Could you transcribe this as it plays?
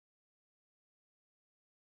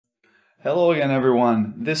Hello again,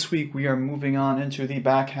 everyone. This week we are moving on into the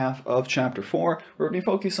back half of Chapter 4. We're going to be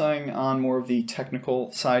focusing on more of the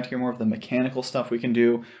technical side here, more of the mechanical stuff we can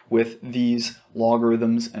do with these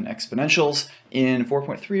logarithms and exponentials. In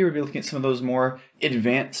 4.3, we'll be looking at some of those more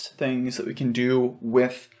advanced things that we can do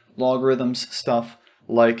with logarithms stuff,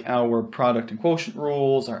 like our product and quotient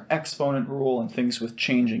rules, our exponent rule, and things with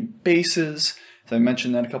changing bases. As I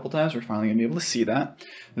mentioned that a couple times, we're finally going to be able to see that.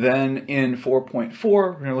 Then in 4.4,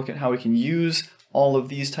 we're going to look at how we can use all of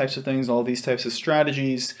these types of things, all these types of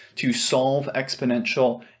strategies to solve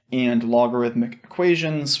exponential and logarithmic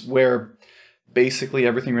equations, where basically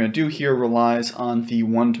everything we're going to do here relies on the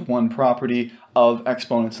one-to-one property of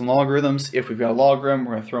exponents and logarithms. If we've got a logarithm,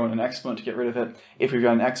 we're going to throw in an exponent to get rid of it. If we've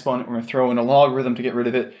got an exponent, we're going to throw in a logarithm to get rid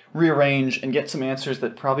of it, rearrange, and get some answers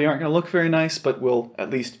that probably aren't going to look very nice, but will at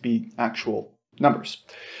least be actual numbers.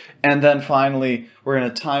 And then finally, we're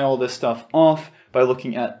going to tie all this stuff off by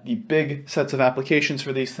looking at the big sets of applications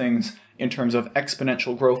for these things in terms of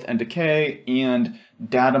exponential growth and decay and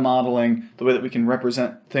data modeling, the way that we can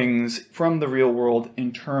represent things from the real world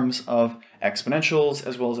in terms of exponentials,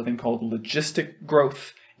 as well as a thing called logistic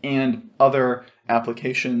growth and other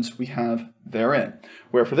applications we have therein.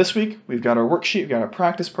 Where for this week, we've got our worksheet, we've got our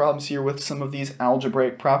practice problems here with some of these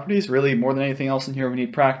algebraic properties. Really, more than anything else in here, we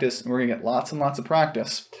need practice, and we're going to get lots and lots of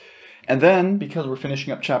practice. And then, because we're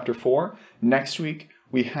finishing up Chapter 4, next week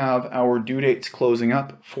we have our due dates closing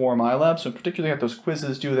up for MyLab. So particularly got those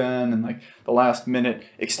quizzes due then, and like the last minute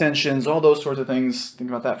extensions, all those sorts of things. Think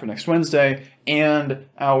about that for next Wednesday. And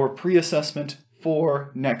our pre-assessment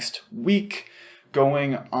for next week,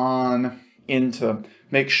 going on into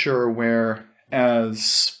make sure we're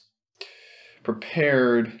as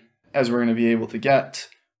prepared as we're going to be able to get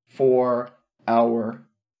for our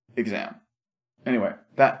exam. Anyway,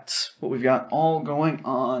 that's what we've got all going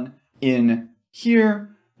on in here.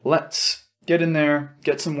 Let's get in there,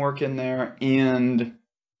 get some work in there, and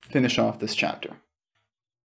finish off this chapter.